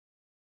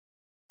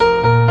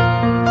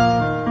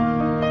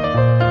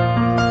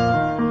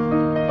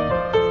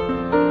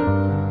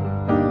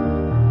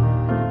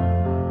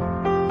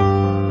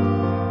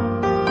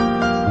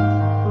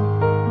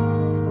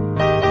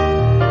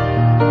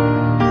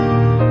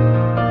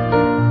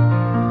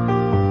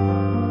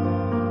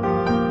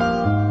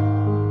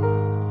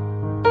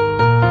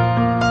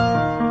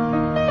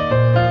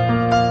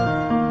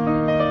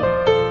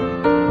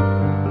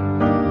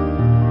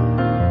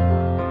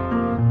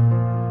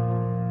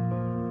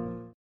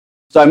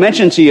So I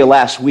mentioned to you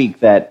last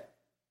week that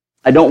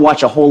I don't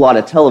watch a whole lot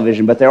of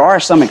television, but there are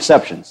some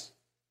exceptions,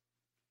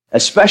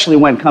 especially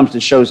when it comes to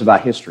shows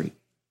about history.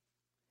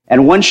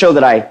 And one show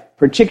that I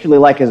particularly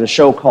like is a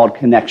show called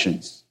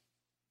Connections.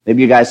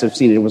 Maybe you guys have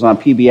seen it. It was on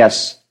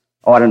PBS,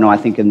 I don't know, I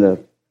think in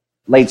the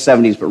late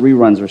 70s, but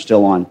reruns are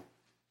still on.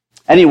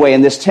 Anyway,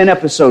 in this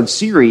 10-episode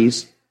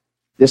series,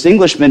 this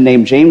Englishman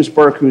named James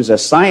Burke, who's a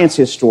science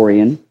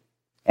historian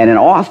and an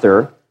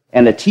author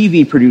and a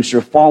TV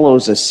producer,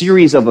 follows a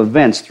series of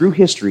events through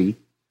history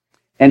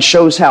and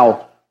shows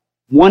how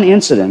one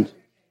incident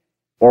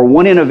or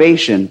one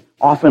innovation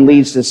often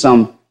leads to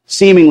some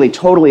seemingly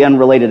totally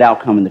unrelated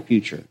outcome in the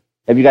future.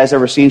 Have you guys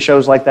ever seen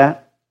shows like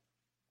that?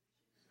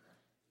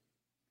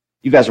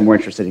 You guys are more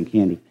interested in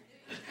candy.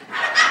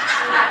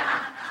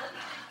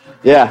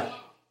 Yeah.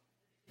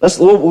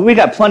 We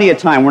got plenty of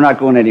time. We're not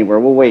going anywhere.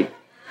 We'll wait.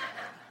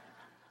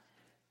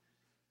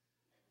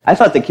 I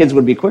thought the kids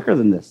would be quicker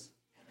than this.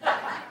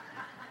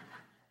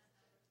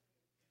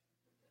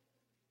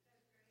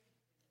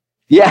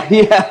 Yeah.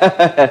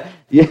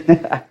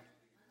 Yeah.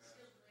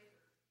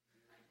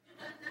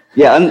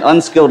 Yeah,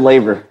 unskilled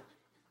labor.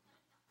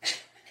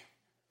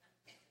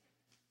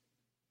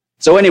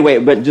 So anyway,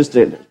 but just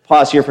to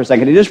pause here for a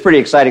second, it is pretty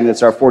exciting that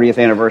it's our 40th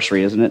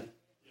anniversary, isn't it?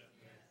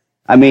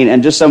 I mean,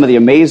 and just some of the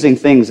amazing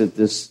things that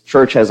this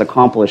church has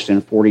accomplished in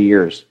 40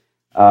 years.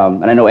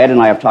 And I know Ed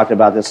and I have talked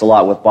about this a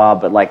lot with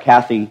Bob, but like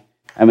Kathy,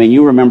 I mean,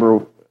 you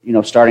remember,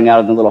 starting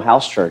out in the little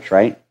house church,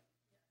 right?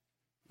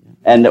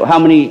 And how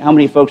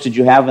many folks did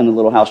you have in the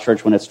little house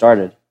church when it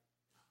started?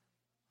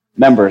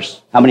 Members.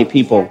 How many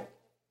people?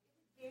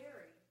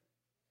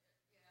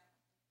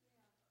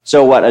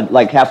 So what,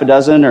 like half a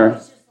dozen or?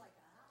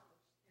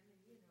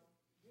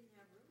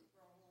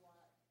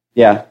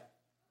 Yeah.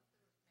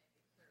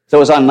 So it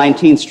was on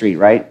 19th Street,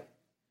 right?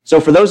 So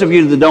for those of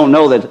you that don't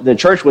know, that the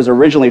church was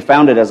originally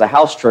founded as a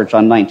house church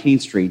on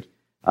 19th Street,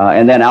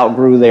 and then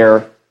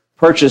outgrew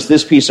purchased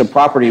this piece of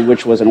property,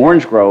 which was an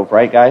orange grove,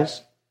 right,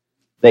 guys?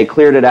 They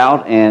cleared it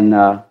out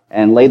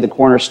and laid the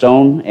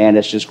cornerstone, and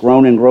it's just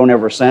grown and grown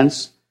ever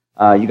since.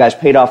 You guys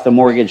paid off the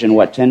mortgage in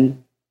what,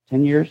 10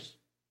 years?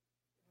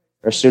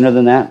 Or sooner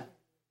than that?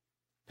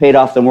 Paid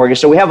off the mortgage.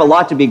 So we have a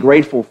lot to be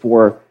grateful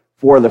for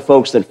the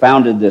folks that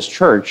founded this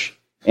church.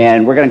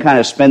 And we're going to kind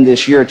of spend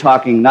this year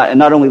talking,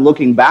 not only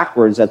looking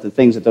backwards at the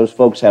things that those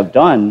folks have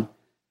done,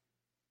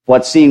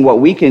 but seeing what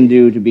we can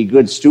do to be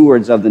good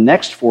stewards of the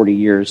next 40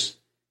 years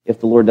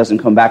if the Lord doesn't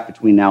come back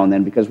between now and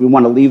then, because we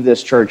want to leave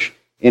this church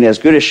in as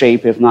good a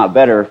shape, if not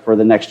better, for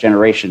the next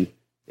generation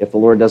if the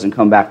Lord doesn't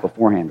come back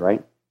beforehand,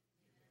 right?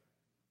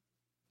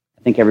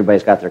 I think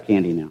everybody's got their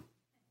candy now.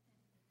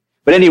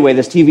 But anyway,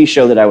 this TV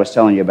show that I was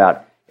telling you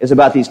about is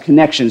about these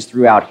connections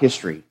throughout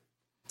history.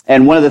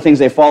 And one of the things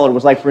they followed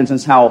was, like, for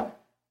instance, how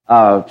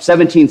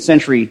 17th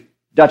century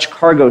Dutch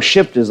cargo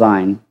ship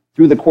design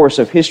through the course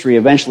of history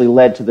eventually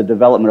led to the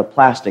development of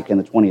plastic in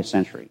the 20th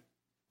century,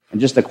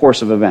 and just the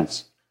course of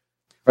events.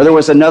 Or there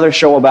was another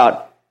show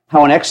about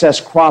how an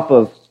excess crop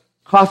of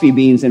coffee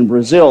beans in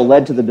Brazil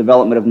led to the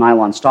development of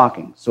nylon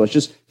stockings. So it's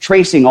just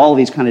tracing all of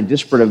these kind of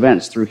disparate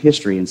events through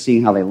history and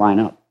seeing how they line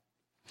up.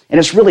 And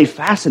it's really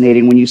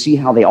fascinating when you see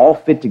how they all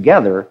fit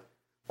together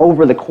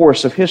over the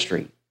course of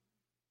history.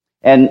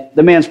 And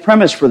the man's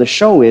premise for the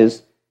show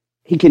is,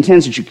 he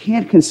contends that you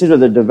can't consider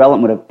the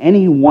development of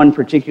any one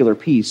particular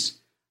piece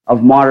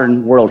of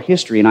modern world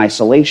history in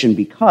isolation,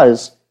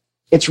 because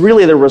it's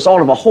really the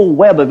result of a whole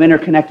web of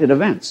interconnected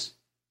events.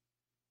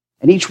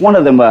 And each one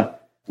of them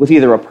with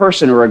either a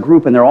person or a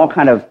group, and they're all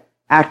kind of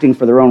acting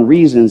for their own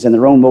reasons and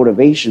their own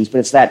motivations, but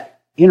it's that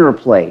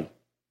interplay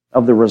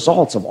of the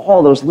results of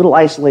all those little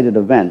isolated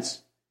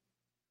events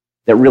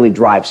that really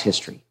drives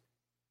history.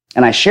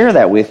 And I share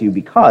that with you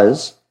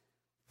because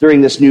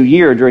during this new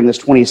year, during this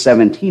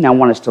 2017, I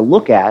want us to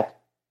look at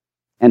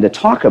and to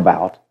talk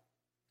about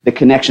the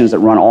connections that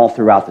run all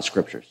throughout the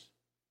Scriptures.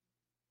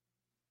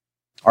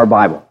 Our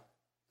Bible,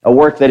 a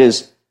work that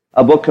is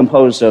a book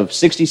composed of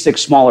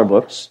 66 smaller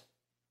books,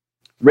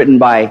 written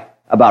by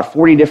about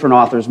 40 different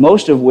authors,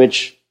 most of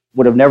which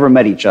would have never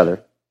met each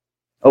other,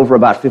 over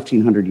about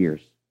 1,500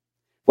 years.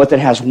 But that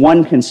has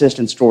one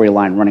consistent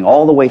storyline running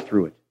all the way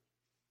through it,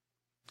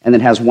 and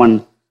that has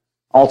one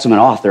ultimate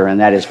author, and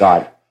that is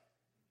God.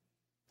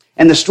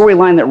 And the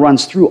storyline that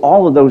runs through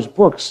all of those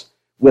books,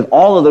 with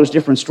all of those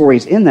different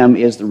stories in them,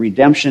 is the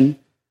redemption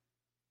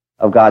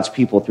of God's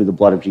people through the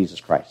blood of Jesus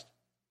Christ.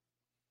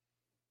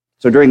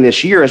 So during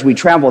this year, as we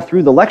travel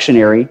through the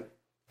lectionary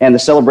and the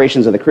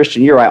celebrations of the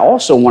Christian year, I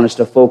also want us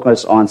to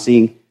focus on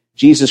seeing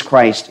Jesus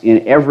Christ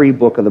in every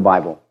book of the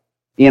Bible,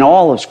 in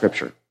all of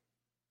Scripture,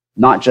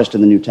 not just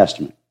in the New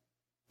Testament.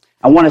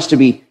 I want us to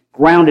be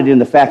grounded in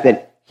the fact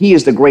that He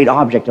is the great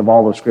object of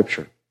all of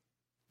Scripture,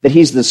 that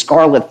He's the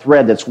scarlet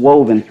thread that's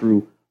woven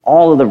through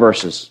all of the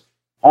verses,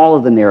 all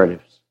of the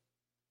narratives,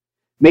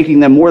 making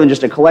them more than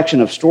just a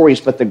collection of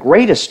stories, but the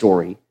greatest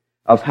story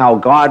of how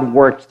God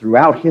worked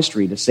throughout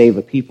history to save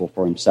a people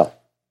for Himself.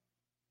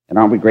 And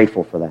aren't we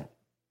grateful for that?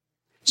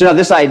 So now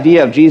this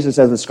idea of Jesus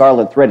as the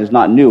scarlet thread is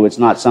not new. It's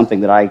not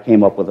something that I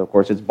came up with, of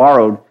course. It's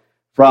borrowed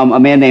from a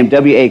man named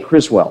W.A.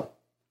 Criswell,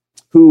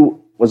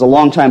 who was a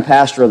longtime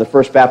pastor of the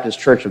First Baptist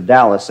Church of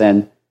Dallas.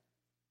 And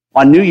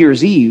on New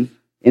Year's Eve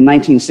in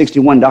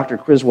 1961, Dr.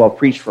 Criswell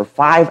preached for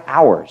 5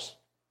 hours,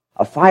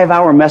 a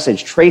 5-hour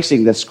message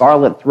tracing the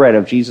scarlet thread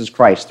of Jesus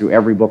Christ through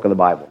every book of the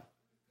Bible.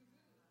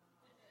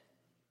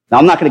 Now,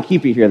 I'm not going to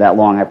keep you here that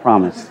long, I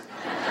promise.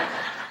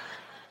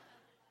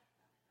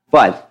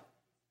 But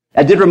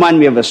that did remind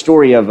me of a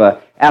story of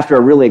after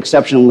a really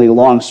exceptionally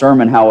long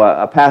sermon, how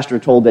a pastor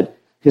told that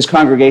his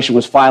congregation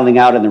was filing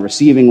out in the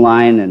receiving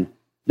line and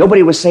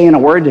nobody was saying a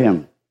word to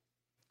him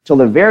till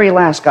the very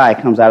last guy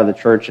comes out of the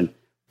church and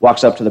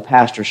walks up to the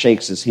pastor,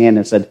 shakes his hand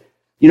and said,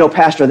 "You know,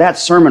 Pastor, that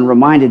sermon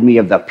reminded me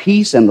of the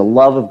peace and the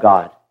love of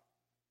God."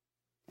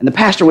 And the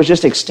pastor was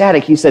just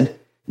ecstatic. He said,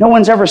 "No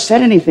one's ever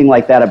said anything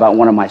like that about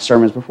one of my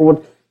sermons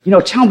before.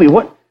 Tell me,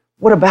 what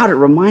about it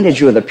reminded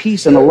you of the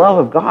peace and the love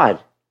of God?"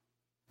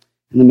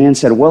 And the man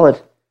said, "Well,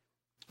 it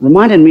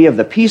reminded me of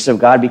the peace of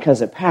God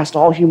because it passed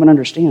all human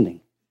understanding.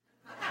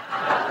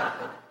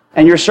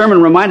 And your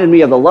sermon reminded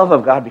me of the love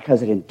of God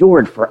because it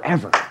endured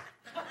forever."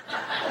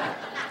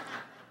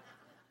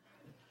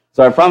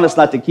 So I promise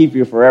not to keep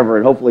you forever,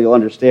 and hopefully you'll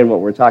understand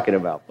what we're talking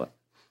about. But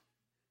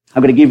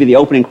I'm going to give you the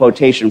opening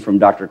quotation from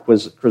Dr.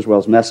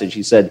 Criswell's message.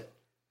 He said,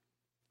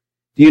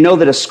 "Do you know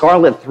that a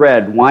scarlet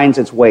thread winds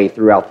its way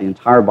throughout the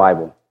entire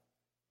Bible?"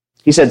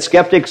 He said,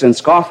 "Skeptics and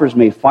scoffers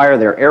may fire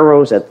their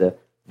arrows at the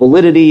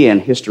validity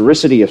and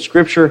historicity of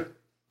Scripture,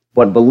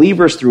 but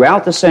believers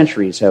throughout the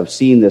centuries have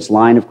seen this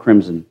line of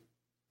crimson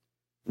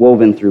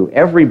woven through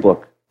every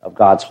book of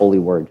God's holy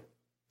word.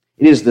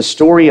 It is the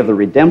story of the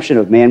redemption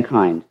of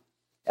mankind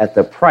at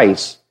the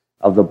price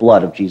of the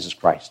blood of Jesus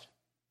Christ."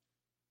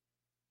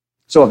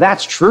 So if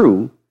that's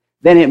true,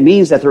 then it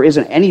means that there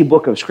isn't any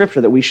book of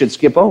Scripture that we should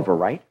skip over,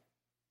 right?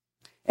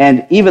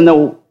 And even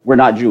though we're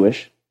not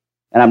Jewish,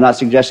 and I'm not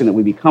suggesting that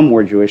we become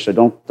more Jewish, so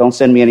don't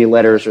send me any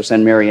letters or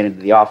send Mary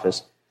into the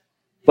office,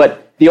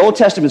 but the Old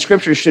Testament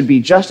Scriptures should be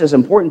just as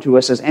important to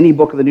us as any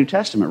book of the New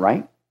Testament,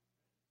 right?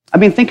 I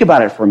mean, think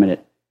about it for a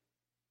minute.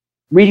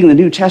 Reading the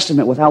New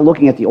Testament without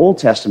looking at the Old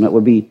Testament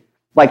would be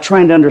like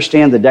trying to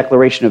understand the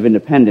Declaration of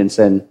Independence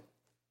and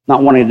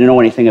not wanting to know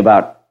anything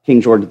about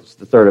King George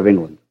III of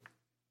England,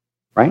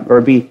 right? Or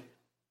it'd be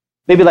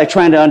maybe like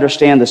trying to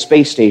understand the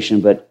space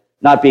station but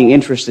not being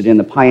interested in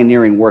the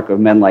pioneering work of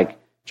men like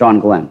John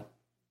Glenn.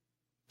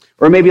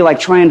 Or maybe like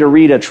trying to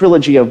read a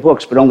trilogy of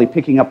books but only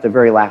picking up the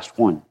very last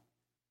one.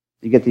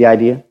 You get the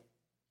idea?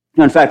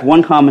 In fact,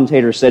 one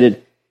commentator said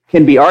it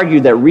can be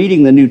argued that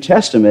reading the New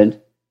Testament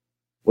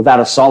without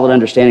a solid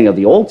understanding of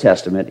the Old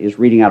Testament is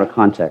reading out of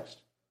context.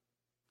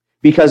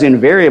 Because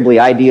invariably,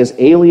 ideas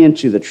alien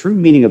to the true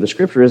meaning of the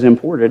Scripture is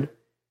imported,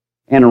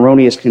 and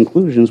erroneous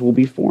conclusions will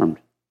be formed.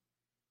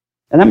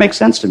 And that makes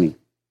sense to me.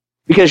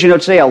 Because,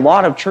 today a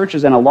lot of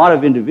churches and a lot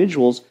of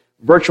individuals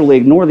virtually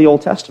ignore the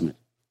Old Testament.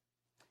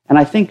 And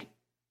I think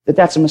that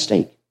that's a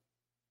mistake.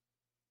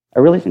 I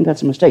really think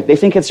that's a mistake. They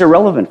think it's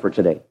irrelevant for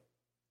today.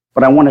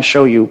 But I want to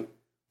show you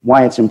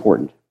why it's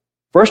important.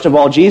 First of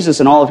all, Jesus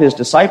and all of his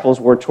disciples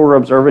were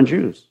Torah-observant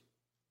Jews.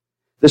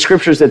 The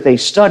scriptures that they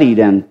studied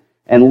and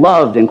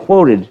loved and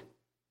quoted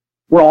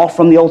were all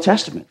from the Old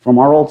Testament, from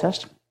our Old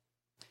Testament.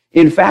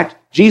 In fact,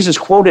 Jesus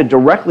quoted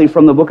directly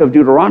from the book of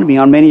Deuteronomy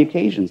on many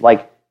occasions,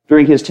 like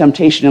during his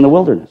temptation in the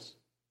wilderness.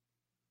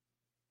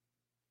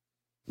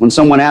 When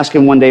someone asked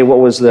him one day what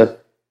was the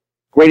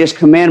greatest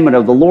commandment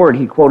of the Lord,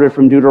 he quoted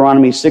from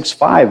Deuteronomy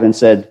 6:5 and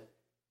said,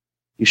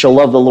 "You shall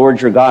love the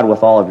Lord your God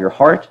with all of your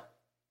heart,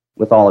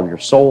 with all of your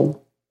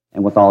soul,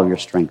 and with all of your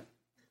strength."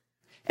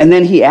 And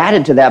then he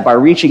added to that by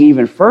reaching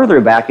even further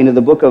back into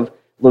the book of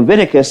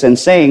Leviticus and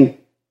saying,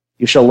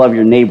 "You shall love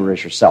your neighbor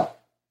as yourself."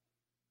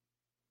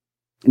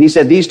 And he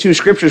said these two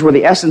scriptures were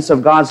the essence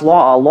of God's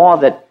law, a law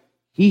that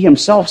he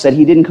himself said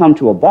he didn't come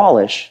to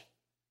abolish,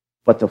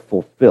 but to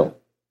fulfill.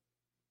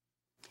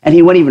 And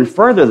he went even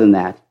further than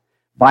that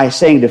by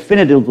saying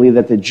definitively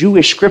that the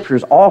Jewish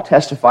scriptures all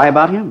testify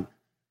about him.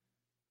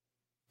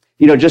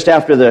 Just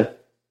after the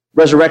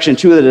resurrection,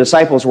 two of the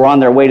disciples were on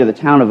their way to the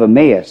town of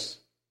Emmaus,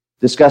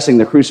 discussing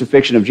the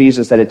crucifixion of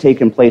Jesus that had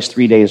taken place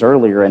 3 days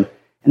earlier. And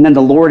then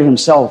the Lord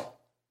himself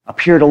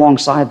appeared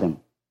alongside them,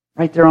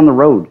 right there on the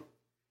road,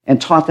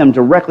 and taught them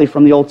directly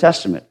from the Old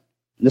Testament.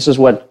 And this is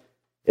what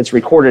it's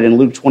recorded in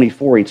Luke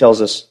 24. He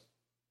tells us,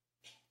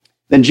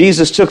 "Then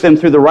Jesus took them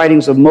through the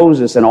writings of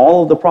Moses and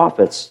all of the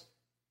prophets,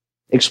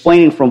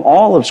 explaining from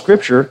all of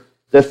Scripture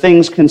the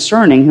things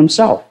concerning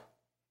himself."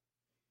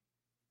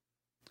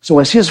 So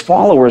as his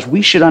followers,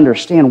 we should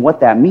understand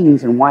what that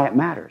means and why it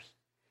matters,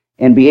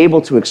 and be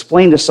able to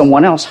explain to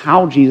someone else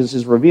how Jesus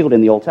is revealed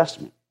in the Old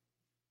Testament.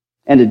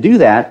 And to do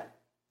that,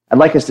 I'd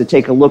like us to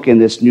take a look in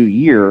this new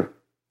year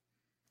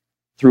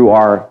through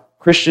our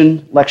Christian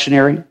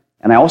lectionary,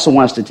 and I also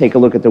want us to take a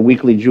look at the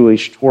weekly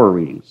Jewish Torah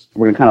readings.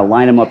 We're going to kind of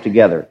line them up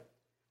together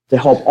to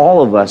help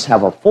all of us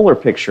have a fuller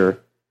picture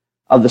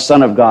of the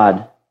Son of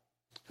God,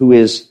 who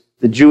is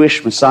the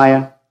Jewish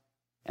Messiah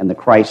and the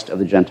Christ of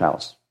the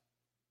Gentiles.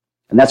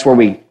 And that's where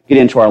we get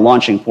into our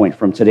launching point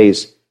from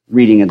today's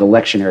reading in the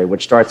lectionary,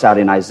 which starts out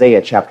in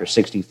Isaiah chapter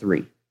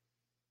 63.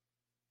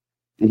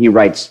 And he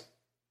writes,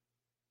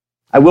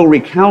 I will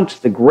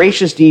recount the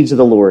gracious deeds of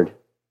the Lord,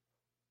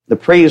 the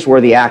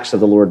praiseworthy acts of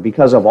the Lord,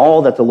 because of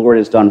all that the Lord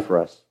has done for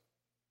us,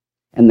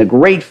 and the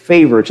great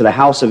favor to the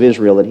house of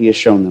Israel that he has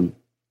shown them,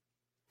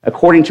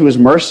 according to his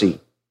mercy,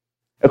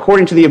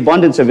 according to the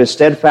abundance of his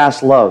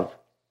steadfast love.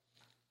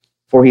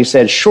 For he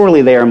said,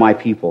 surely they are my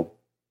people,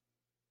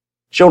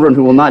 children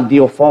who will not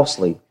deal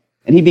falsely.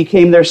 And he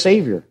became their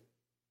Savior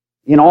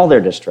in all their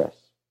distress.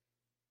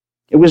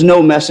 It was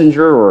no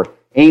messenger or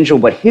angel,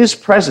 but his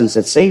presence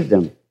that saved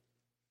them.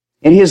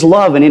 In his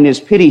love and in his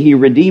pity, he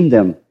redeemed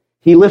them.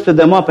 He lifted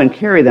them up and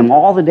carried them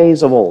all the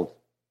days of old.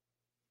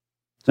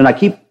 So now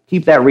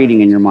keep that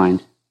reading in your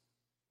mind.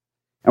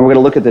 And we're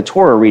going to look at the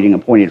Torah reading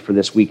appointed for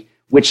this week,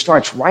 which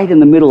starts right in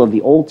the middle of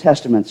the Old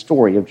Testament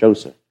story of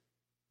Joseph.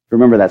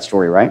 Remember that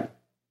story, right?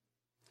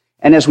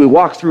 And as we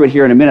walk through it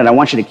here in a minute, I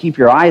want you to keep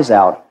your eyes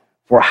out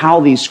for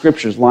how these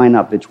scriptures line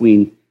up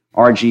between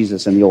our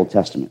Jesus and the Old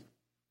Testament.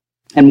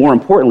 And more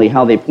importantly,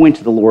 how they point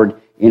to the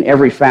Lord in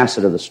every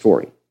facet of the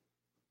story.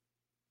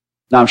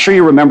 Now, I'm sure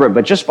you remember it,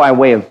 but just by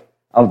way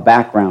of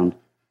background,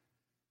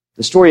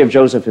 the story of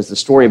Joseph is the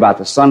story about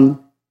the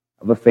son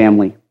of a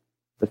family,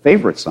 the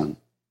favorite son,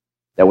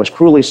 that was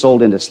cruelly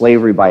sold into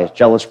slavery by his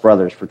jealous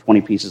brothers for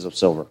 20 pieces of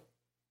silver.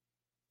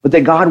 But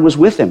that God was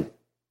with him.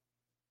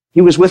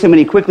 He was with him, and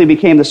he quickly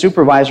became the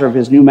supervisor of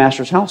his new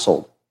master's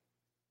household.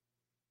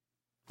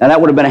 Now, that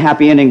would have been a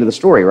happy ending to the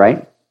story,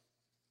 right?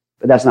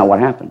 But that's not what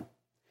happened.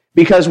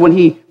 Because when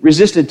he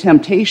resisted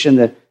temptation,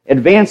 the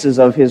advances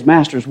of his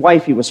master's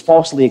wife, he was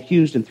falsely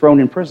accused and thrown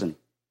in prison,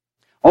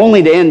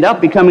 only to end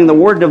up becoming the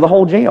warden of the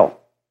whole jail.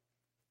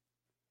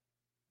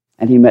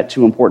 And he met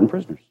two important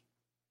prisoners.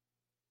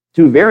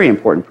 Two very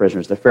important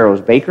prisoners, the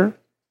Pharaoh's baker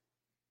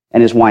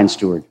and his wine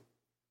steward.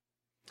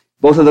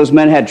 Both of those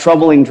men had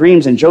troubling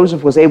dreams, and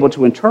Joseph was able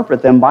to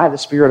interpret them by the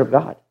Spirit of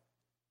God.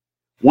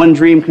 One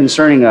dream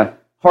concerning a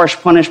harsh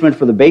punishment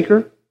for the baker,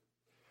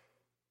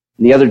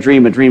 and the other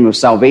dream, a dream of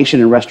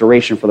salvation and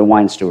restoration for the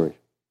wine steward.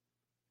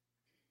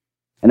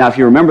 And now if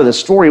you remember the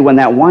story, when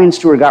that wine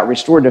steward got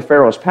restored to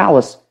Pharaoh's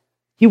palace,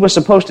 he was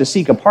supposed to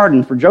seek a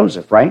pardon for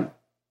Joseph, right?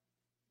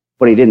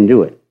 But he didn't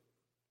do it.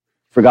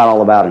 Forgot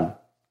all about him.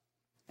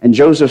 And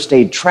Joseph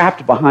stayed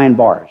trapped behind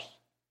bars.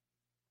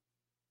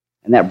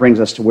 And that brings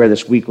us to where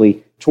this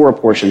weekly Torah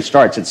portion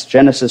starts. It's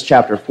Genesis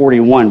chapter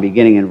 41,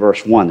 beginning in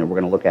verse 1, that we're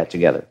going to look at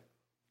together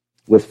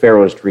with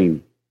Pharaoh's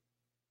dream.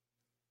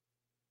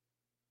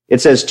 It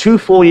says, 2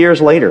 full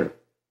years later,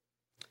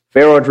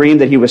 Pharaoh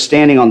dreamed that he was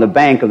standing on the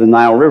bank of the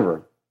Nile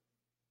River.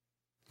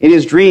 In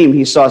his dream,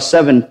 he saw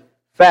 7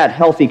 fat,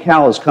 healthy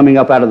cows coming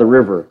up out of the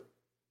river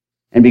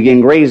and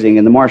begin grazing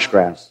in the marsh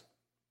grass.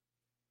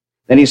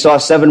 Then he saw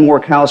 7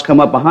 more cows come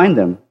up behind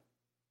them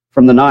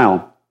from the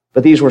Nile,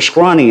 but these were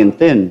scrawny and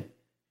thin.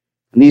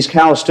 And these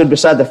cows stood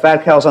beside the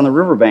fat cows on the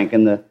riverbank,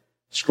 and the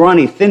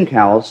scrawny, thin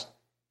cows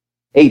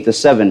ate the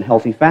 7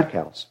 healthy fat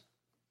cows.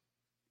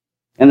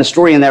 And the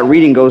story in that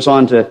reading goes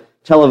on to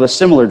tell of a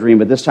similar dream,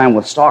 but this time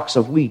with stalks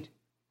of wheat.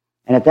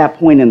 And at that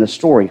point in the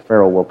story,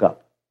 Pharaoh woke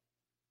up.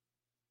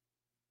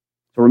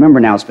 So remember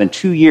now, it's been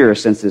 2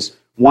 years since this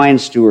wine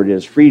steward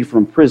is freed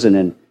from prison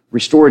and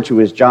restored to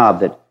his job,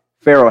 that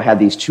Pharaoh had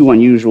these 2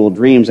 unusual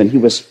dreams, and he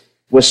was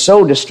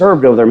so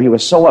disturbed over them, he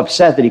was so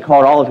upset that he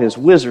called all of his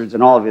wizards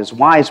and all of his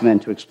wise men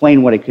to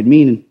explain what it could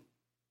mean,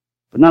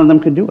 but none of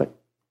them could do it.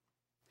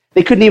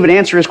 They couldn't even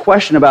answer his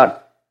question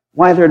about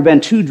why there had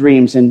been 2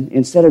 dreams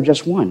instead of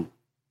just 1.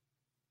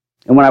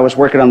 And when I was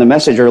working on the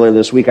message earlier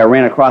this week, I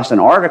ran across an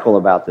article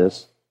about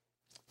this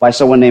by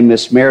someone named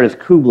Miss Meredith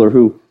Kubler,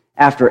 who,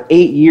 after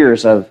 8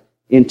 years of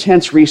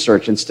intense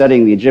research and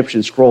studying the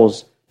Egyptian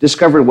scrolls,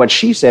 discovered what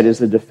she said is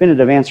the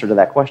definitive answer to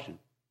that question.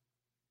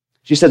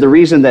 She said the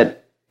reason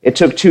that it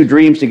took 2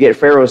 dreams to get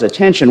Pharaoh's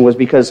attention was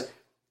because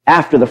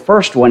after the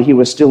first one, he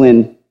was still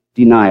in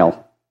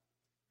denial.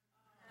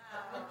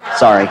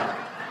 Sorry.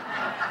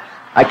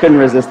 I couldn't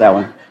resist that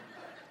one.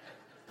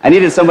 I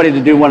needed somebody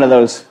to do one of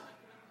those.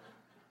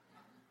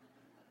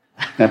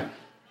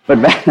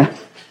 But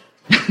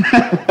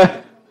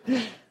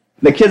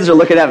the kids are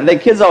looking at me. The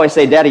kids always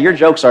say, Daddy, your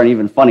jokes aren't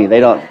even funny.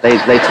 They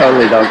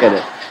totally don't get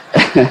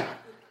it.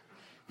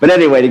 But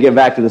anyway, to get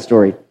back to the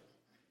story.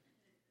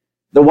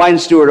 The wine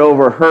steward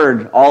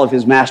overheard all of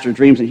his master's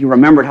dreams, and he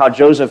remembered how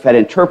Joseph had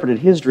interpreted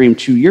his dream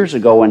 2 years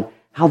ago and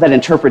how that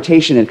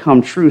interpretation had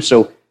come true.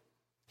 So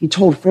he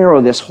told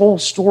Pharaoh this whole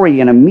story,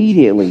 and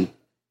immediately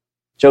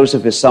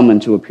Joseph is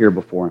summoned to appear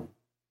before him.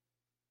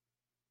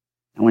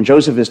 And when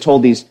Joseph is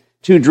told these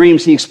 2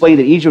 dreams, he explained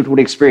that Egypt would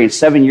experience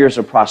 7 years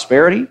of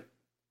prosperity,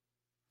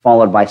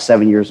 followed by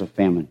 7 years of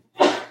famine.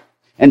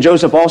 And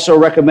Joseph also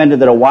recommended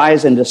that a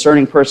wise and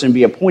discerning person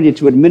be appointed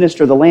to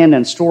administer the land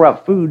and store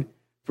up food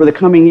for the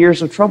coming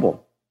years of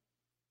trouble.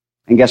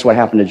 And guess what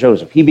happened to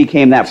Joseph? He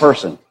became that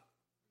person.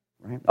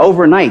 Right?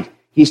 Overnight,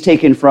 he's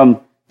taken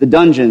from the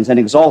dungeons and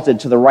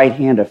exalted to the right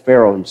hand of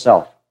Pharaoh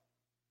himself.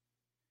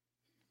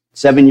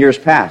 7 years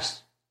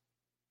pass.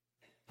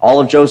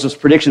 All of Joseph's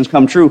predictions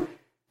come true.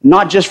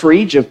 not just for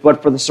Egypt,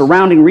 but for the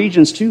surrounding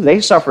regions too.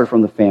 They suffered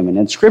from the famine.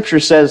 And Scripture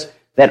says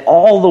that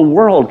all the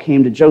world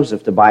came to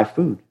Joseph to buy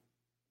food,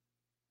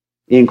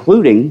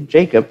 including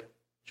Jacob,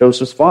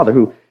 Joseph's father,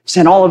 who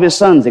sent all of his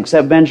sons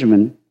except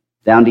Benjamin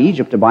down to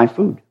Egypt to buy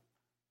food.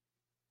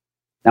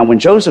 Now, when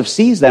Joseph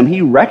sees them,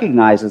 he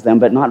recognizes them,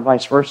 but not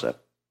vice versa.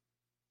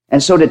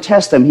 And so to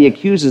test them, he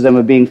accuses them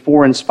of being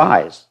foreign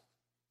spies.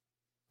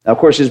 Now, of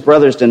course, his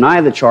brothers deny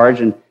the charge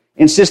and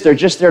insist they're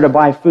just there to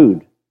buy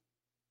food.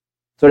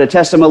 So to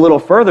test them a little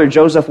further,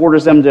 Joseph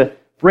orders them to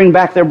bring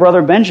back their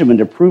brother Benjamin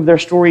to prove their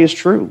story is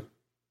true.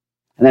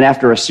 And then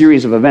after a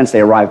series of events,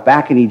 they arrive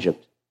back in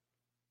Egypt,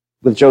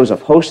 with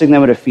Joseph hosting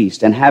them at a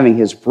feast and having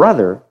his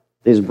brothers,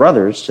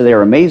 to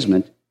their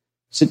amazement,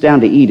 sit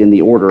down to eat in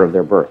the order of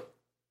their birth.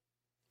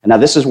 And now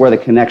this is where the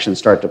connections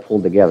start to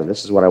pull together.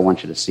 This is what I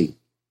want you to see.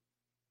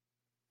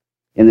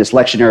 In this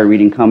lectionary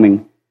reading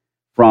coming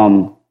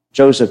from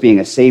Joseph being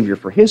a savior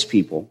for his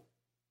people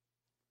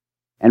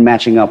and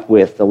matching up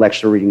with the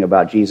lectionary reading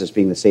about Jesus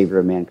being the savior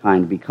of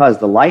mankind, because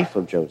the life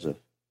of Joseph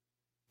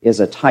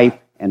is a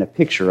type and a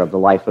picture of the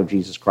life of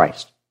Jesus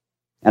Christ.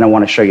 And I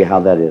want to show you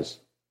how that is.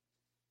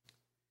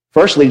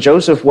 Firstly,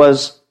 Joseph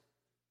was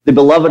the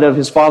beloved of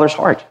his father's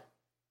heart.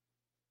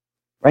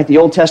 Right? The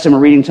Old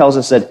Testament reading tells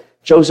us that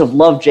Joseph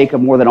loved Jacob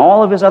more than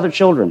all of his other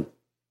children,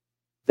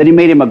 that he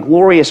made him a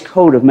glorious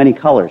coat of many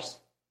colors.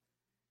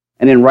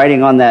 And in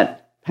writing on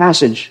that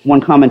passage,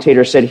 one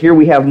commentator said, here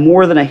we have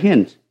more than a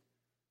hint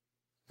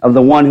of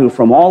the one who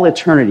from all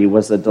eternity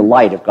was the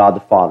delight of God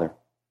the Father,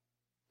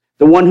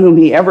 the one whom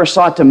he ever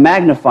sought to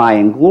magnify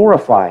and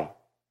glorify.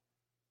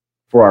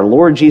 For our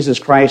Lord Jesus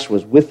Christ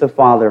was with the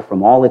Father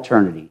from all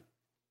eternity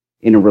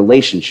in a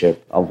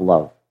relationship of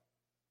love.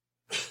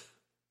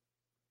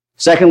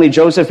 Secondly,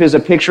 Joseph is a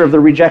picture of the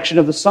rejection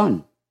of the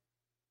Son.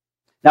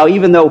 Now,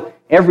 even though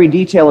every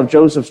detail of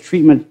Joseph's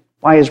treatment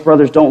by his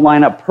brothers don't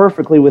line up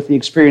perfectly with the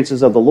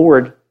experiences of the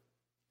Lord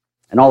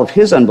and all of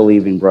his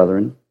unbelieving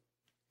brethren,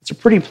 it's a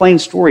pretty plain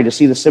story to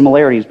see the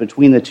similarities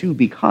between the two,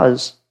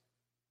 because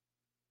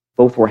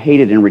both were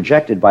hated and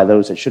rejected by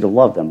those that should have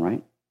loved them,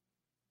 right?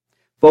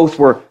 Both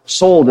were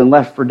sold and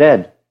left for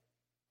dead.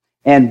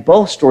 And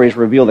both stories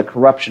reveal the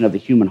corruption of the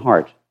human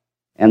heart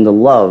and the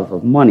love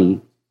of money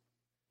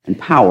and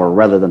power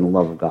rather than the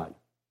love of God.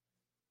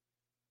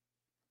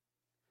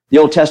 The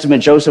Old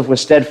Testament Joseph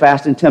was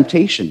steadfast in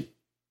temptation.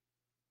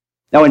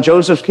 Now, in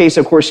Joseph's case,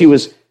 of course, he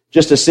was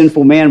just a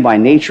sinful man by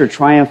nature,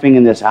 triumphing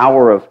in this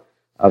hour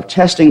of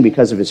testing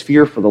because of his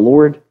fear for the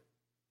Lord.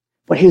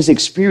 But his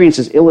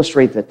experiences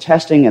illustrate the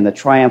testing and the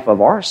triumph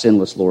of our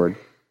sinless Lord,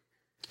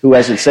 who,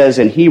 as it says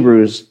in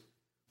Hebrews,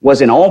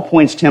 was in all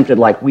points tempted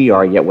like we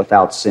are, yet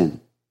without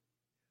sin.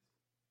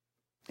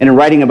 And in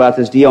writing about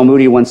this, D.L.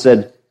 Moody once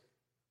said,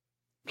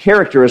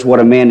 character is what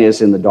a man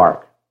is in the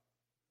dark.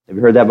 Have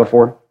you heard that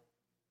before?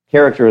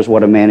 Character is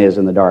what a man is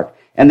in the dark.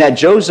 And that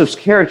Joseph's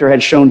character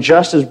had shone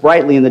just as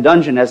brightly in the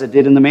dungeon as it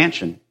did in the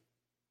mansion.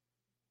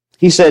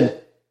 He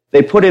said,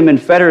 they put him in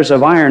fetters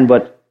of iron,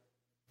 but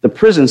the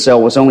prison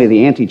cell was only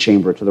the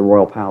antechamber to the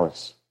royal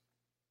palace.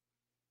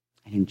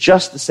 And in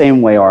just the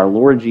same way, our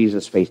Lord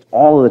Jesus faced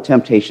all of the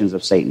temptations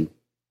of Satan.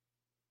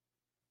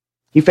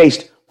 He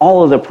faced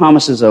all of the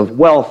promises of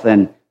wealth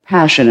and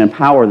passion and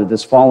power that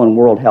this fallen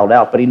world held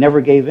out, but he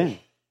never gave in,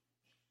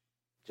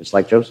 just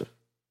like Joseph.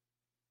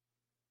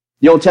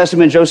 The Old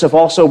Testament Joseph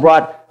also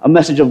brought a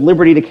message of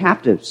liberty to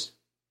captives.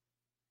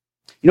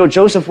 You know,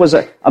 Joseph was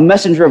a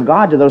messenger of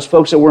God to those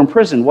folks that were in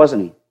prison,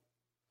 wasn't he?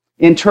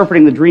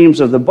 Interpreting the dreams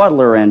of the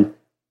butler and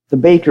the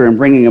baker and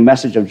bringing a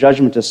message of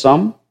judgment to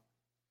some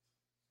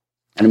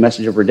and a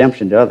message of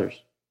redemption to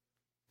others.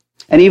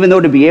 And even though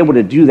to be able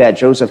to do that,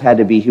 Joseph had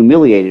to be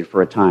humiliated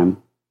for a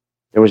time,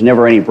 there was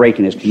never any break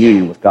in his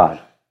communion with God.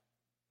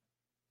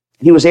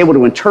 And he was able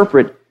to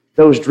interpret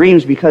those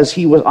dreams because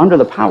he was under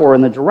the power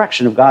and the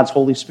direction of God's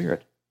Holy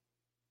Spirit,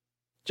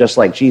 just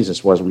like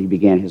Jesus was when he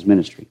began his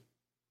ministry.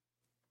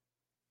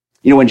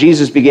 You know, when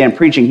Jesus began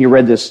preaching, he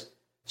read this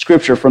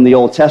scripture from the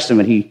Old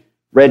Testament. He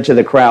read to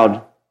the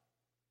crowd,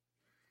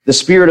 "The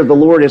Spirit of the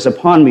Lord is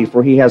upon me,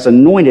 for he has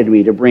anointed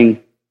me to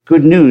bring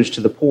good news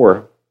to the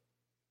poor.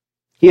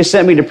 He has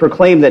sent me to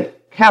proclaim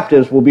that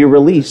captives will be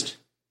released,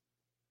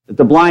 that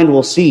the blind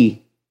will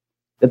see,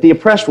 that the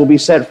oppressed will be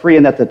set free,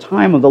 and that the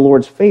time of the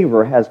Lord's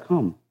favor has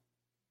come."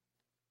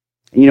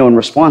 And, you know, in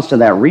response to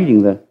that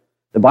reading,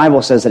 the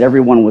Bible says that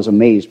everyone was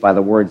amazed by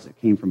the words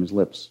that came from his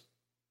lips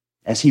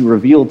as he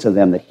revealed to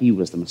them that he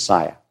was the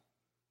Messiah.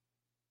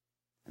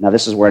 Now,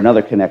 this is where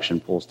another connection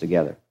pulls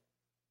together,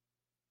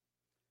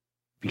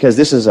 because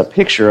this is a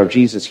picture of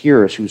Jesus'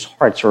 hearers whose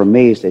hearts are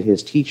amazed at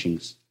his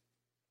teachings.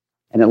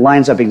 And it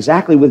lines up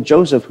exactly with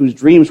Joseph, whose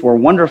dreams were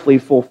wonderfully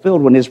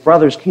fulfilled when his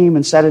brothers came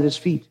and sat at his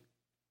feet,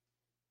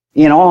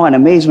 in awe and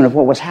amazement of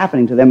what was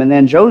happening to them. And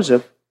then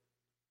Joseph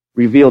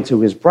revealed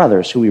to his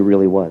brothers who he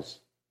really was,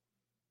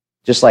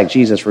 just like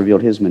Jesus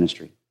revealed his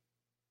ministry.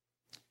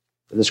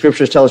 But the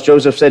scriptures tell us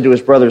Joseph said to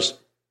his brothers,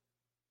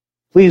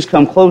 "Please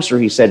come closer,"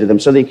 he said to them.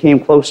 So they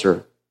came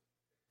closer.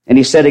 And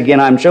he said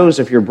again, "I'm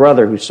Joseph, your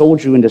brother, who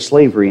sold you into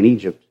slavery in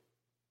Egypt.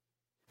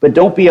 But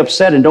don't be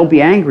upset and don't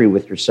be angry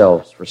with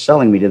yourselves for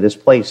selling me to this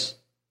place.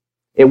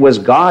 It was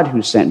God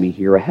who sent me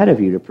here ahead of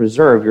you to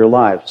preserve your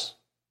lives.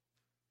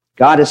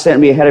 God has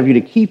sent me ahead of you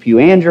to keep you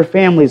and your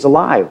families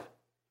alive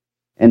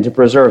and to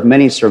preserve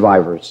many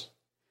survivors.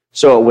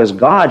 So it was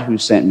God who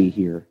sent me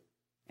here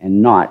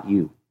and not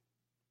you.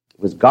 It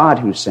was God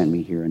who sent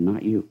me here and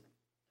not you.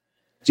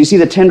 Do you see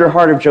the tender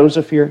heart of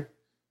Joseph here?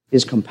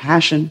 His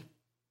compassion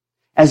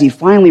as he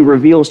finally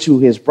reveals to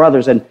his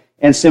brothers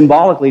and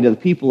symbolically to the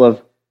people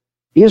of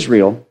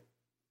Israel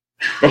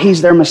that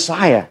he's their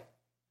Messiah,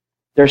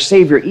 their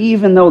Savior,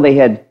 even though they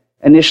had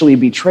initially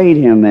betrayed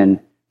him and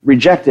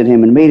rejected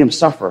him and made him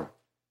suffer.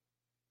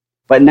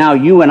 But now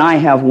you and I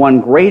have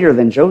one greater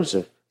than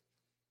Joseph,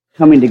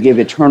 coming to give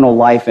eternal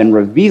life and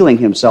revealing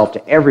himself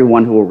to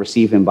everyone who will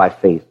receive him by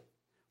faith,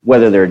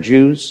 whether they're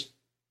Jews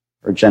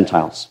or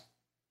Gentiles.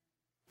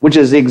 Which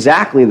is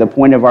exactly the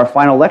point of our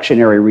final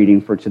lectionary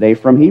reading for today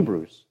from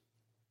Hebrews.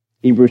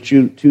 Hebrews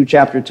 2,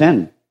 chapter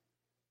 10.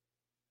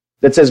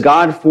 That says,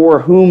 God, for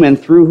whom and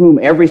through whom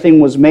everything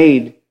was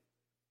made,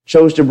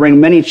 chose to bring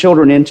many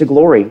children into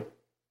glory.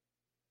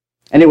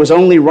 And it was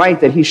only right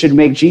that he should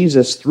make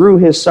Jesus, through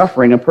his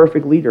suffering, a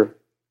perfect leader,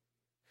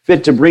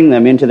 fit to bring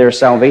them into their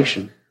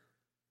salvation.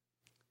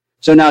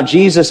 So now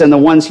Jesus and the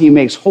ones he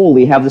makes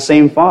holy have the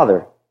same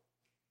Father.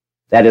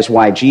 That is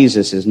why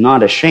Jesus is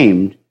not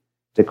ashamed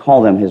to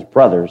call them his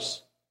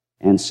brothers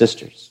and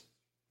sisters.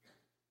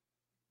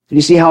 Did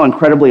you see how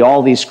incredibly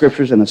all these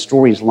scriptures and the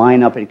stories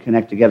line up and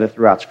connect together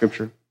throughout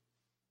Scripture?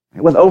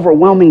 With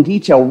overwhelming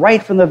detail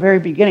right from the very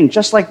beginning,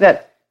 just like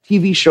that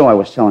TV show I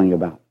was telling you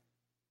about.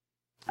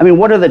 I mean,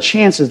 what are the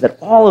chances that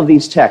all of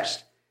these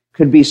texts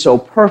could be so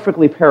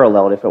perfectly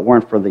paralleled if it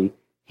weren't for the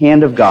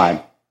hand of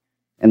God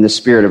and the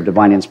spirit of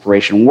divine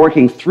inspiration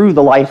working through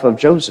the life of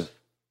Joseph?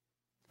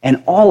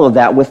 And all of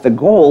that with the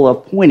goal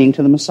of pointing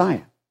to the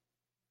Messiah.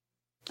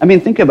 I mean,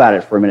 think about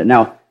it for a minute.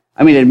 Now,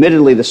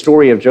 admittedly, the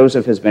story of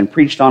Joseph has been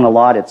preached on a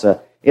lot.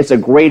 It's a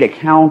great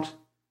account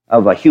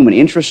of a human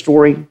interest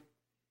story.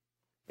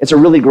 It's a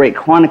really great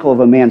chronicle of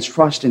a man's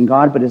trust in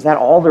God, but is that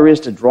all there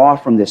is to draw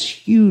from this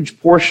huge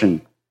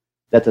portion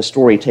that the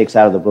story takes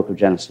out of the book of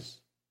Genesis?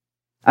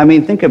 I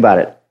mean, think about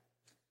it.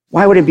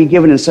 Why would it be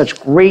given in such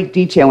great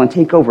detail and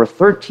take over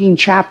 13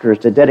 chapters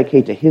to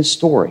dedicate to his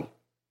story?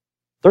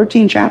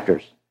 13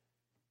 chapters.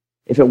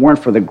 If it weren't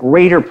for the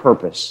greater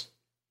purpose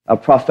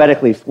of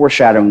prophetically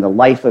foreshadowing the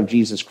life of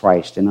Jesus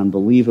Christ in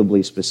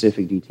unbelievably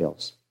specific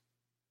details.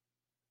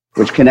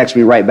 Which connects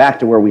me right back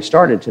to where we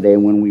started today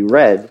when we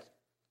read,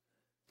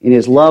 in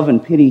his love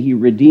and pity he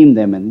redeemed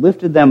them and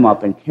lifted them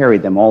up and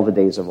carried them all the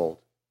days of old.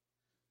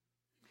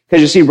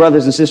 Because you see,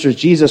 brothers and sisters,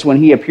 Jesus, when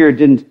he appeared,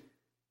 didn't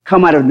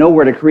come out of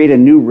nowhere to create a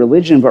new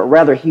religion, but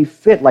rather he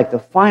fit like the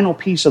final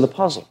piece of the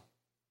puzzle.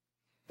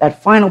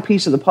 That final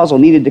piece of the puzzle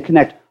needed to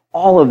connect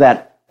all of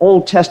that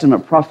Old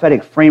Testament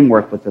prophetic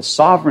framework with the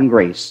sovereign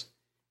grace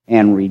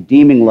and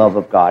redeeming love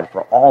of God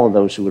for all of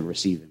those who would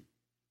receive him.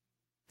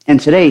 And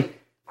today,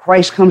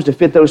 Christ comes to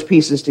fit those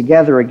pieces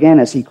together again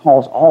as he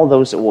calls all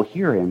those that will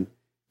hear him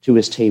to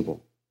his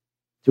table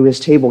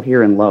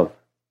here in love,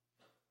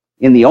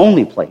 in the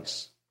only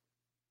place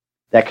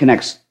that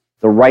connects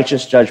the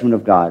righteous judgment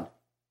of God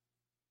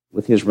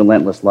with his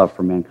relentless love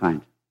for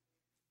mankind,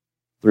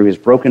 through his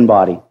broken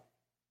body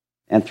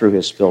and through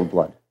his spilled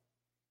blood.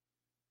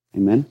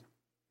 Amen?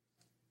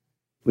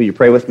 Will you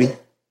pray with me?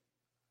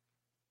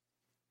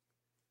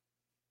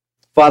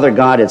 Father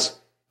God, it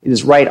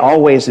is right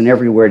always and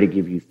everywhere to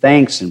give you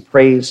thanks and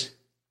praise.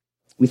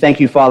 We thank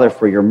you, Father,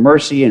 for your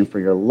mercy and for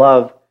your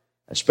love,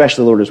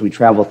 especially, Lord, as we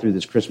travel through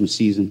this Christmas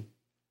season.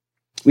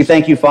 We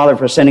thank you, Father,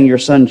 for sending your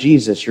Son,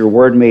 Jesus, your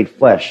Word made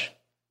flesh,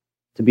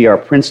 to be our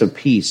Prince of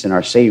Peace and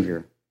our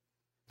Savior,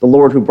 the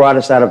Lord who brought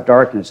us out of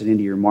darkness and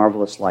into your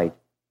marvelous light.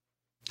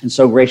 And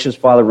so, gracious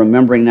Father,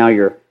 remembering now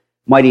your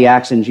mighty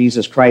acts in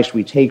Jesus Christ,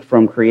 we take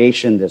from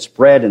creation this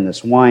bread and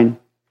this wine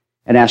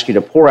and ask you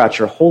to pour out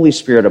your Holy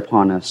Spirit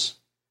upon us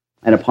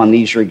and upon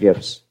these your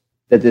gifts,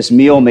 that this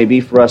meal may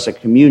be for us a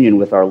communion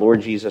with our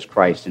Lord Jesus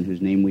Christ, in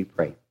whose name we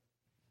pray.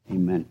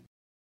 Amen.